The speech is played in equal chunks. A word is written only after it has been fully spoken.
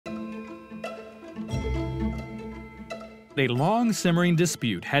A long-simmering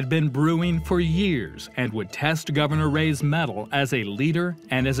dispute had been brewing for years and would test Governor Ray's mettle as a leader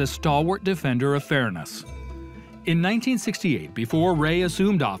and as a stalwart defender of fairness. In 1968, before Ray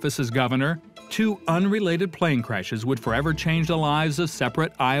assumed office as governor, two unrelated plane crashes would forever change the lives of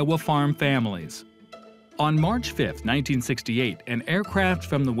separate Iowa farm families. On March 5, 1968, an aircraft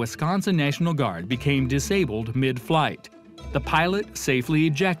from the Wisconsin National Guard became disabled mid-flight. The pilot safely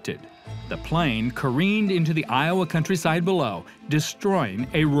ejected. The plane careened into the Iowa countryside below, destroying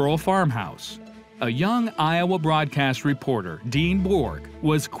a rural farmhouse. A young Iowa broadcast reporter, Dean Borg,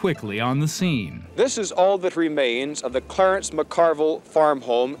 was quickly on the scene. This is all that remains of the Clarence McCarville farm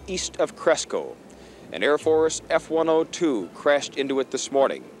home east of Cresco. An Air Force F-102 crashed into it this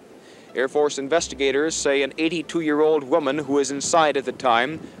morning. Air Force investigators say an 82-year-old woman who was inside at the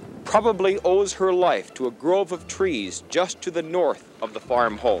time probably owes her life to a grove of trees just to the north of the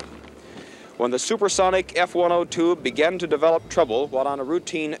farm home. When the supersonic F-102 began to develop trouble while on a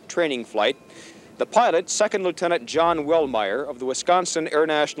routine training flight, the pilot, Second Lieutenant John Wellmeyer of the Wisconsin Air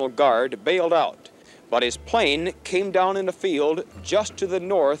National Guard, bailed out, but his plane came down in a field just to the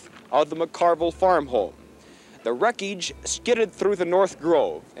north of the McCarville farm home. The wreckage skidded through the North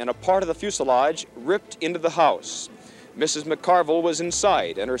Grove, and a part of the fuselage ripped into the house. Mrs. McCarville was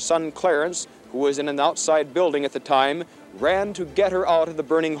inside, and her son Clarence, who was in an outside building at the time, ran to get her out of the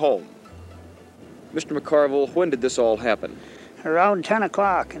burning home. Mr. McCarville, when did this all happen? Around 10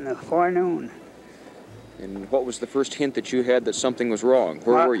 o'clock in the forenoon. And what was the first hint that you had that something was wrong?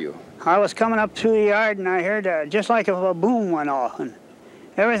 Where were you? I was coming up through the yard, and I heard just like if a boom went off, and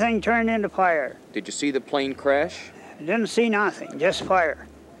everything turned into fire. Did you see the plane crash? I didn't see nothing, just fire.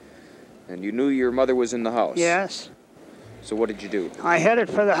 And you knew your mother was in the house? Yes. So what did you do? I headed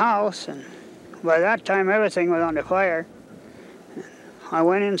for the house, and by that time everything was under fire. I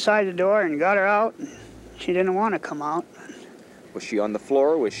went inside the door and got her out, and she didn't want to come out. Was she on the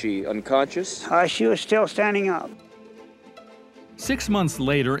floor? Was she unconscious? She was still standing up. 6 months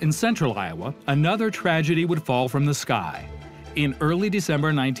later in central Iowa, another tragedy would fall from the sky. In early December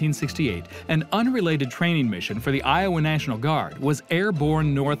 1968, an unrelated training mission for the Iowa National Guard was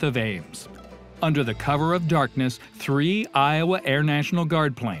airborne north of Ames. Under the cover of darkness, 3 Iowa Air National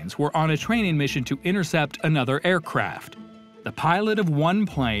Guard planes were on a training mission to intercept another aircraft. The pilot of one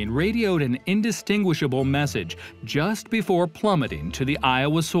plane radioed an indistinguishable message just before plummeting to the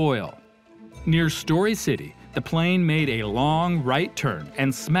Iowa soil. Near Story City, the plane made a long right turn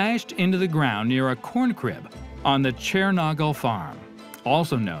and smashed into the ground near a corn crib on the Chernobyl farm,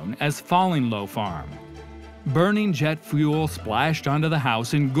 also known as Falling Low Farm. Burning jet fuel splashed onto the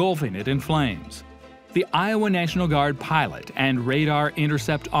house, engulfing it in flames. The Iowa National Guard pilot and radar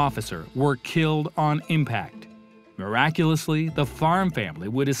intercept officer were killed on impact. Miraculously, the farm family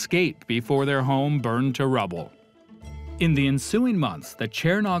would escape before their home burned to rubble. In the ensuing months, the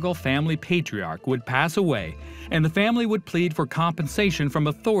Chernobyl family patriarch would pass away, and the family would plead for compensation from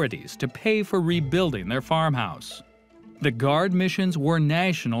authorities to pay for rebuilding their farmhouse. The Guard missions were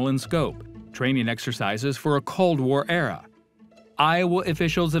national in scope, training exercises for a Cold War era. Iowa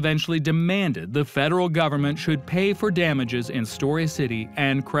officials eventually demanded the federal government should pay for damages in Story City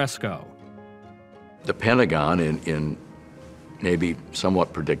and Cresco. The Pentagon, in maybe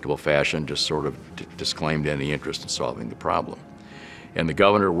somewhat predictable fashion, just sort of disclaimed any interest in solving the problem. And the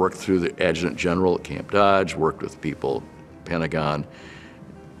governor worked through the adjutant general at Camp Dodge, worked with people, Pentagon,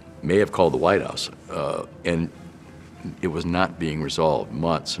 may have called the White House, and it was not being resolved.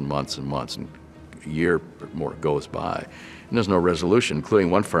 Months and months and months, and a year or more goes by, and there's no resolution,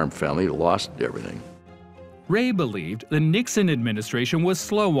 including one farm family who lost everything. Ray believed the Nixon administration was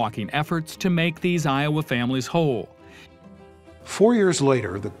slow-walking efforts to make these Iowa families whole. 4 years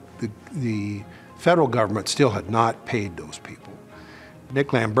later, the federal government still had not paid those people.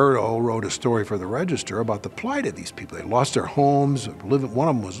 Nick Lamberto wrote a story for the Register about the plight of these people. They lost their homes.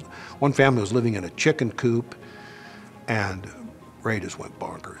 One family was living in a chicken coop, and Ray just went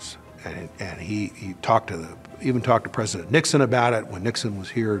bonkers. And he even talked to President Nixon about it when Nixon was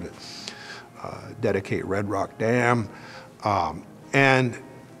here to dedicate Red Rock Dam, and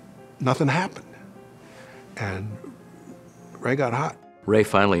nothing happened. And Ray got hot. Ray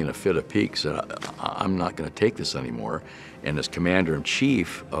finally, in a fit of pique, said, I'm not going to take this anymore. And as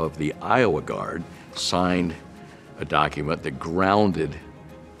commander-in-chief of the Iowa Guard, signed a document that grounded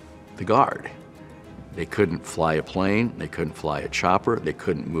the Guard. They couldn't fly a plane, they couldn't fly a chopper, they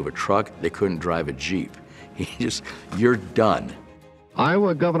couldn't move a truck, they couldn't drive a Jeep. You're done.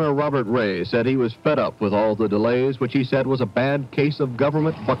 Iowa Governor Robert Ray said he was fed up with all the delays, which he said was a bad case of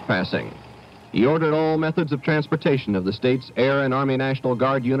government buck-passing. He ordered all methods of transportation of the state's Air and Army National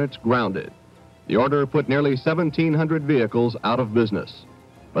Guard units grounded. The order put nearly 1,700 vehicles out of business.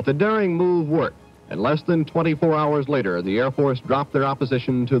 But the daring move worked, and less than 24 hours later, the Air Force dropped their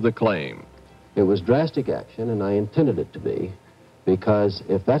opposition to the claim. It was drastic action, and I intended it to be, because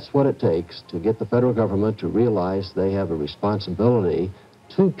if that's what it takes to get the federal government to realize they have a responsibility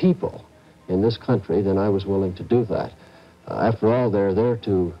to people in this country, then I was willing to do that. After all, they're there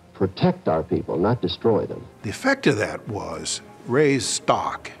to protect our people, not destroy them. The effect of that was Ray's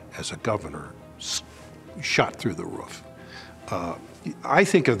stock as a governor shot through the roof. I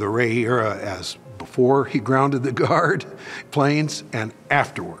think of the Ray era as before he grounded the Guard planes and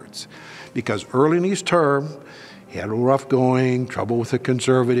afterwards, because early in his term, he had a little rough going, trouble with the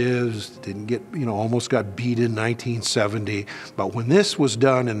conservatives, didn't get, almost got beat in 1970. But when this was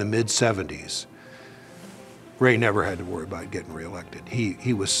done in the mid-70s, Ray never had to worry about getting reelected.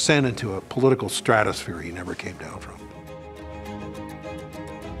 He was sent into a political stratosphere he never came down from.